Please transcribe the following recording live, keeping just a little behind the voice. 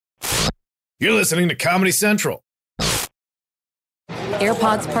You're listening to Comedy Central.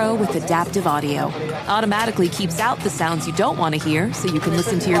 AirPods Pro with adaptive audio automatically keeps out the sounds you don't want to hear so you can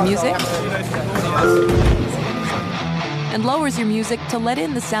listen to your music, and lowers your music to let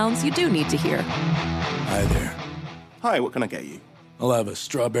in the sounds you do need to hear. Hi there. Hi, what can I get you? I'll have a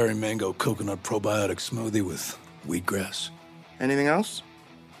strawberry mango coconut probiotic smoothie with wheatgrass. Anything else?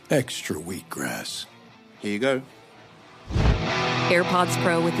 Extra wheatgrass. Here you go. AirPods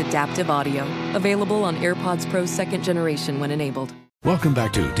Pro with adaptive audio. Available on AirPods Pro 2nd generation when enabled. Welcome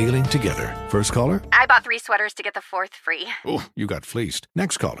back to Dealing Together. First caller? I bought 3 sweaters to get the 4th free. Oh, you got fleeced.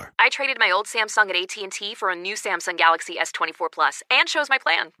 Next caller. I traded my old Samsung at AT&T for a new Samsung Galaxy S24 Plus and chose my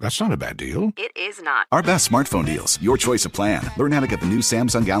plan. That's not a bad deal. It is not. Our best smartphone deals. Your choice of plan. Learn how to get the new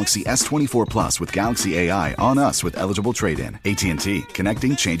Samsung Galaxy S24 Plus with Galaxy AI on us with eligible trade-in. AT&T.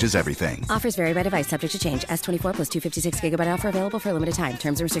 Connecting changes everything. Offers vary by device. Subject to change. S24 plus 256 gigabyte offer available for a limited time.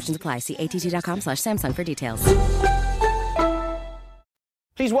 Terms and restrictions apply. See att.com/Samsung for details.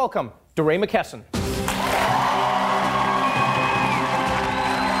 Please welcome DeRay Mckesson.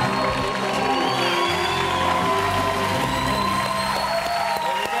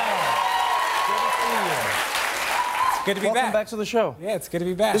 Good to be Welcome back to the show. Yeah, it's good to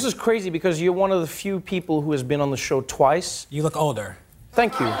be back. This is crazy because you're one of the few people who has been on the show twice. You look older.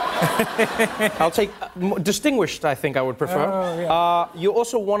 Thank you. I'll take distinguished, I think I would prefer. Oh, yeah. You're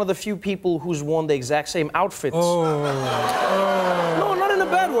also one of the few people who's worn the exact same outfits. Oh. No, not in a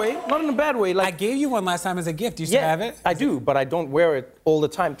bad way. Not in a bad way. Like, I gave you one last time as a gift. Do you still have it? I do, but I don't wear it all the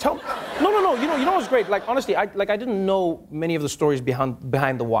time. No. You know what's great? Like, honestly, I didn't know many of the stories behind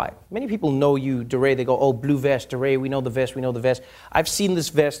the why. Many people know you, DeRay. They go, oh, blue vest, DeRay. We know the vest. I've seen this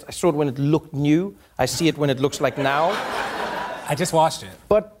vest. I saw it when it looked new. I see it when it looks like now. I just watched it.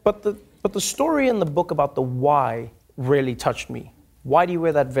 But the story in the book about the why really touched me. Why do you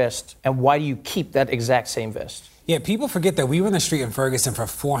wear that vest, and why do you keep that exact same vest? Yeah, people forget that we were in the street in Ferguson for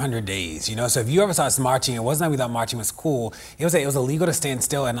 400 days, you know? So if you ever saw us marching, it wasn't that we thought marching was cool. It was illegal to stand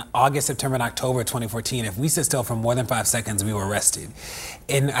still in August, September, and October 2014. If we stood still for more than 5 seconds, we were arrested.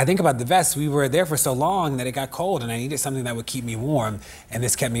 And I think about the vest, we were there for so long that it got cold, and I needed something that would keep me warm, and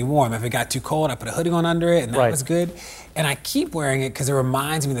this kept me warm. If it got too cold, I put a hoodie on under it, and that was good. And I keep wearing it because it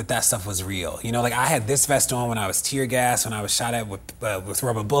reminds me that stuff was real. You know, like I had this vest on when I was tear gassed, when I was shot at with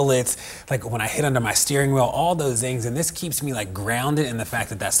rubber bullets, like when I hit under my steering wheel, all those things. And this keeps me like grounded in the fact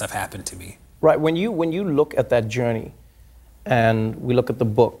that stuff happened to me. Right. When you look at that journey, and we look at the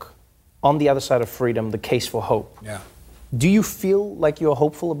book, On the Other Side of Freedom, The Case for Hope. Yeah. Do you feel like you're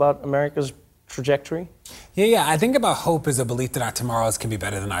hopeful about America's trajectory? Yeah. I think about hope as a belief that our tomorrows can be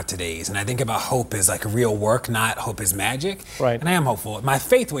better than our todays. And I think about hope as like real work, not hope as magic. Right. And I am hopeful. My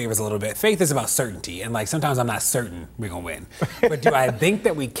faith wavers a little bit. Faith is about certainty. And like sometimes I'm not certain we're going to win. But do I think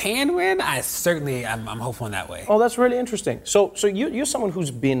that we can win? I'm hopeful in that way. Oh, that's really interesting. So you're someone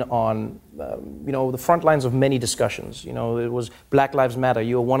who's been on, the front lines of many discussions. You know, it was Black Lives Matter.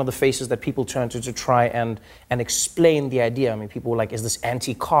 You were one of the faces that people turned to try and explain the idea. I mean, people were like, is this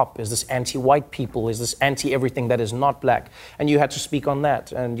anti-cop? Is this anti-white people? Is this anti-everything that is not black? And you had to speak on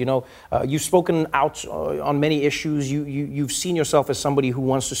that. And, you've spoken out on many issues. You've seen yourself as somebody who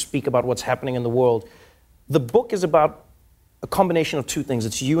wants to speak about what's happening in the world. The book is about a combination of two things.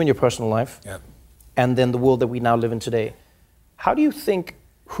 It's you and your personal life, and then the world that we now live in today. How do you think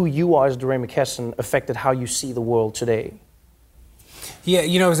who you are as DeRay Mckesson affected how you see the world today? Yeah,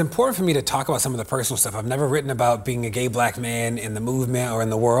 it was important for me to talk about some of the personal stuff. I've never written about being a gay black man in the movement or in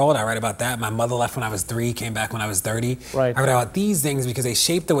the world. I write about that. My mother left when I was 3, came back when I was 30. Right. I write about these things because they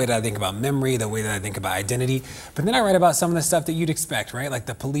shape the way that I think about memory, the way that I think about identity. But then I write about some of the stuff that you'd expect, right? Like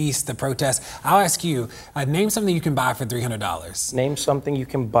the police, the protests. I'll ask you, name something you can buy for $300. Name something you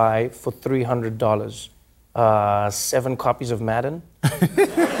can buy for $300. 7 copies of Madden.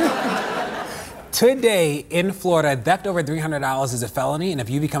 Today in Florida, theft over $300 is a felony, and if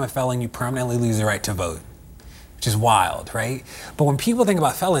you become a felon, you permanently lose the right to vote, which is wild, right? But when people think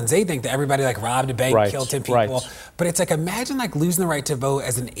about felons, they think that everybody like robbed a bank, killed 10 people. Right. But it's like, imagine like losing the right to vote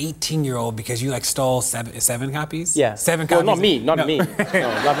as an 18-year-old because you like stole seven copies? Yeah. 7 copies. Well, not me. No, not me. But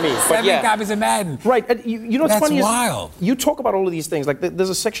 7 copies of Madden. Right. And you know what's funny is wild. You talk about all of these things. Like there's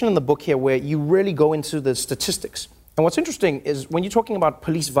a section in the book here where you really go into the statistics. And what's interesting is when you're talking about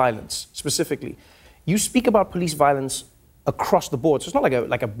police violence specifically, you speak about police violence across the board. So it's not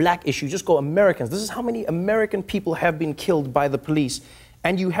like a black issue, just go Americans. This is how many American people have been killed by the police.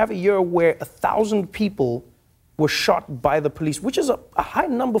 And you have a year where 1,000 people were shot by the police, which is a high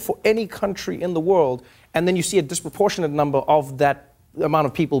number for any country in the world. And then you see a disproportionate number of that amount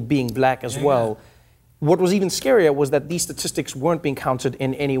of people being black as well. what was even scarier was that these statistics weren't being counted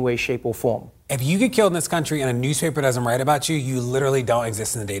in any way, shape, or form. If you get killed in this country and a newspaper doesn't write about you, you literally don't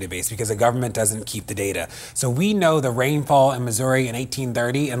exist in the database because the government doesn't keep the data. So we know the rainfall in Missouri in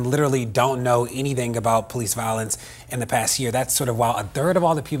 1830 and literally don't know anything about police violence in the past year. That's sort of while a third of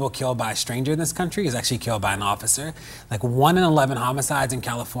all the people killed by a stranger in this country is actually killed by an officer. Like 1 in 11 homicides in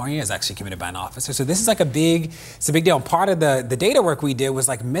California is actually committed by an officer. So this is like it's a big deal. And part of the data work we did was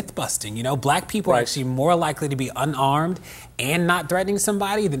like myth busting. You know, black people are actually more likely to be unarmed and not threatening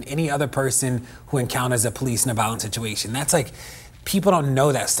somebody than any other person who encounters a police in a violent situation. That's like, people don't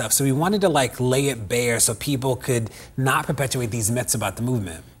know that stuff. So we wanted to like lay it bare so people could not perpetuate these myths about the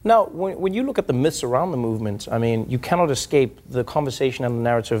movement. Now, when you look at the myths around the movement, I mean, you cannot escape the conversation and the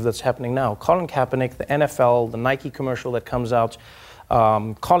narrative that's happening now. Colin Kaepernick, the NFL, the Nike commercial that comes out,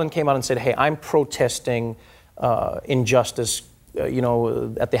 Colin came out and said, hey, I'm protesting injustice,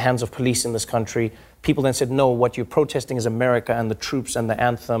 at the hands of police in this country. People then said, no, what you're protesting is America and the troops and the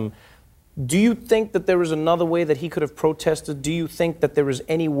anthem. Do you think that there is another way that he could have protested? Do you think that there is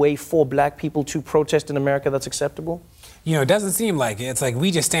any way for black people to protest in America that's acceptable? You know, it doesn't seem like it. It's like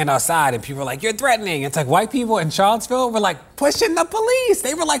we just stand outside and people are like, you're threatening. It's like white people in Charlottesville were like pushing the police.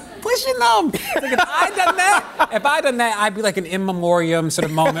 They were like pushing them. Like, if I done that, I'd be like an in memoriam sort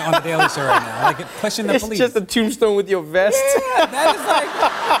of moment on the Daily Show right now. Like pushing the police. It's just a tombstone with your vest. Yeah, that is like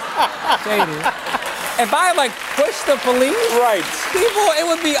shady. If I like push the police, people, it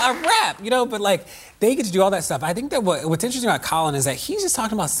would be a wrap, but like they get to do all that stuff. I think that what's interesting about Colin is that he's just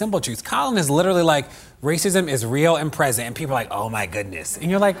talking about simple truths. Colin is literally like, racism is real and present, and people are like, oh my goodness. And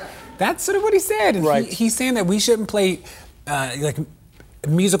you're like, that's sort of what he said. And he's saying that we shouldn't play like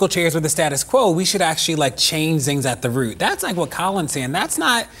musical chairs with the status quo. We should actually like change things at the root. That's like what Colin's saying. That's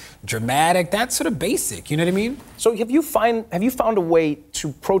not dramatic. That's sort of basic. You know what I mean? So have you found a way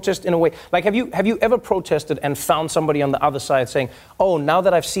to protest in a way? Like have you ever protested and found somebody on the other side saying, oh, now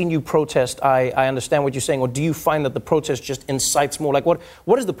that I've seen you protest, I understand what you're saying? Or do you find that the protest just incites more? Like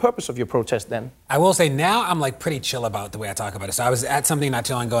what is the purpose of your protest then? I will say now I'm like pretty chill about the way I talk about it. So I was at something not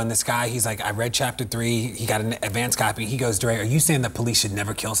too long ago, and this guy, he's like, I read chapter 3. He got an advanced copy. He goes, DeRay, are you saying that police should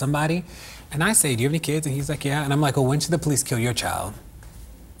never kill somebody? And I say, do you have any kids? And he's like, yeah. And I'm like, well, when should the police kill your child?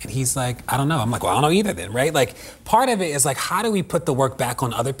 And he's like, I don't know. I'm like, well, I don't know either then, right? Like, part of it is like, how do we put the work back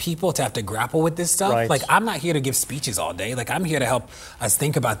on other people to have to grapple with this stuff? Like, I'm not here to give speeches all day. Like, I'm here to help us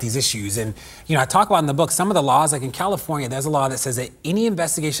think about these issues. And, I talk about in the book, some of the laws, like in California, there's a law that says that any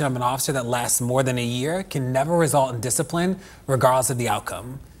investigation of an officer that lasts more than a year can never result in discipline, regardless of the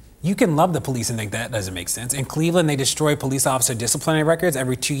outcome. You can love the police and think that doesn't make sense. In Cleveland, they destroy police officer disciplinary records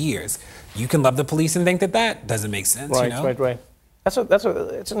every 2 years. You can love the police and think that doesn't make sense. Right. It's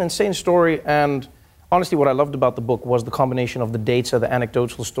an insane story, and honestly, what I loved about the book was the combination of the data, the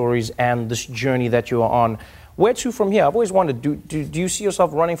anecdotal stories, and this journey that you are on. Where to from here? I've always wondered, do you see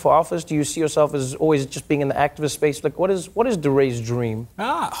yourself running for office? Do you see yourself as always just being in the activist space? Like, what is DeRay's dream?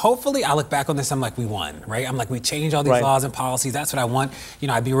 Hopefully, I look back on this, I'm like, we won, right? I'm like, we changed all these laws and policies. That's what I want.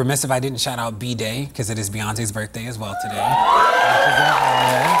 I'd be remiss if I didn't shout out B-Day, because it is Beyonce's birthday as well today.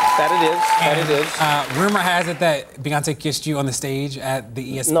 That it is. Rumor has it that Beyonce kissed you on the stage at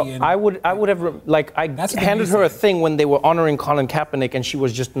the ESPN. No, I would have, I handed her a thing when they were honoring Colin Kaepernick, and she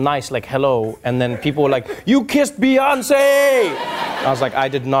was just nice, like, hello. And then people were like, you kissed Beyonce! I was like, I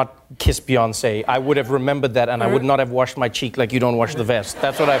did not kiss Beyonce. I would have remembered that, and I would not have washed my cheek like you don't wash the vest.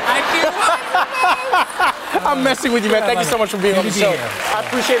 That's what I'm messing with you, man. Thank you so much for being on the show. I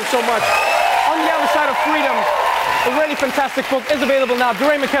appreciate it so much. On the Other Side of Freedom, a really fantastic book is available now.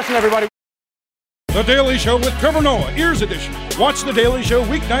 DeRay Mckesson, everybody. The Daily Show with Trevor Noah, Ears Edition. Watch The Daily Show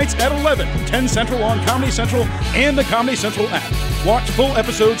weeknights at 11, 10 Central on Comedy Central and the Comedy Central app. Watch full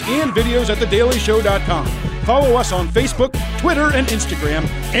episodes and videos at thedailyshow.com. Follow us on Facebook, Twitter, and Instagram,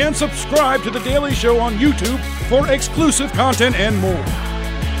 and subscribe to The Daily Show on YouTube for exclusive content and more.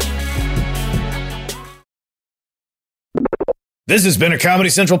 This has been a Comedy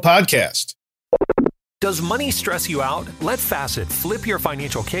Central podcast. Does money stress you out? Let Facet flip your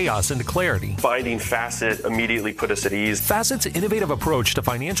financial chaos into clarity. Finding Facet immediately put us at ease. Facet's innovative approach to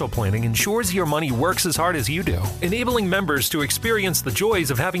financial planning ensures your money works as hard as you do, enabling members to experience the joys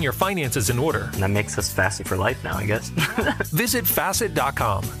of having your finances in order. And that makes us Facet for life now, I guess. Visit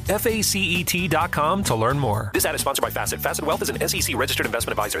Facet.com, FACET.com to learn more. This ad is sponsored by Facet. Facet Wealth is an SEC registered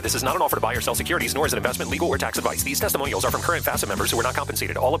investment advisor. This is not an offer to buy or sell securities, nor is it investment, legal, or tax advice. These testimonials are from current Facet members who are not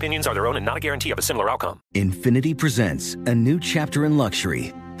compensated. All opinions are their own and not a guarantee of a similar outcome. Infiniti presents a new chapter in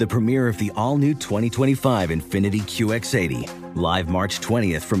luxury, the premiere of the all-new 2025 Infiniti QX80, live March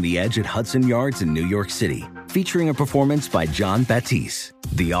 20th from the Edge at Hudson Yards in New York City, featuring a performance by John Batiste.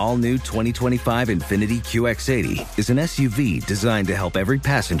 The all-new 2025 Infiniti QX80 is an SUV designed to help every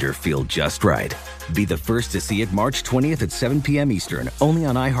passenger feel just right. Be the first to see it March 20th at 7 p.m. Eastern, only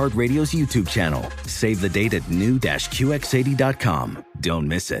on iHeartRadio's YouTube channel. Save the date at new-QX80.com. Don't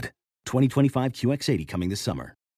miss it. 2025 QX80 coming this summer.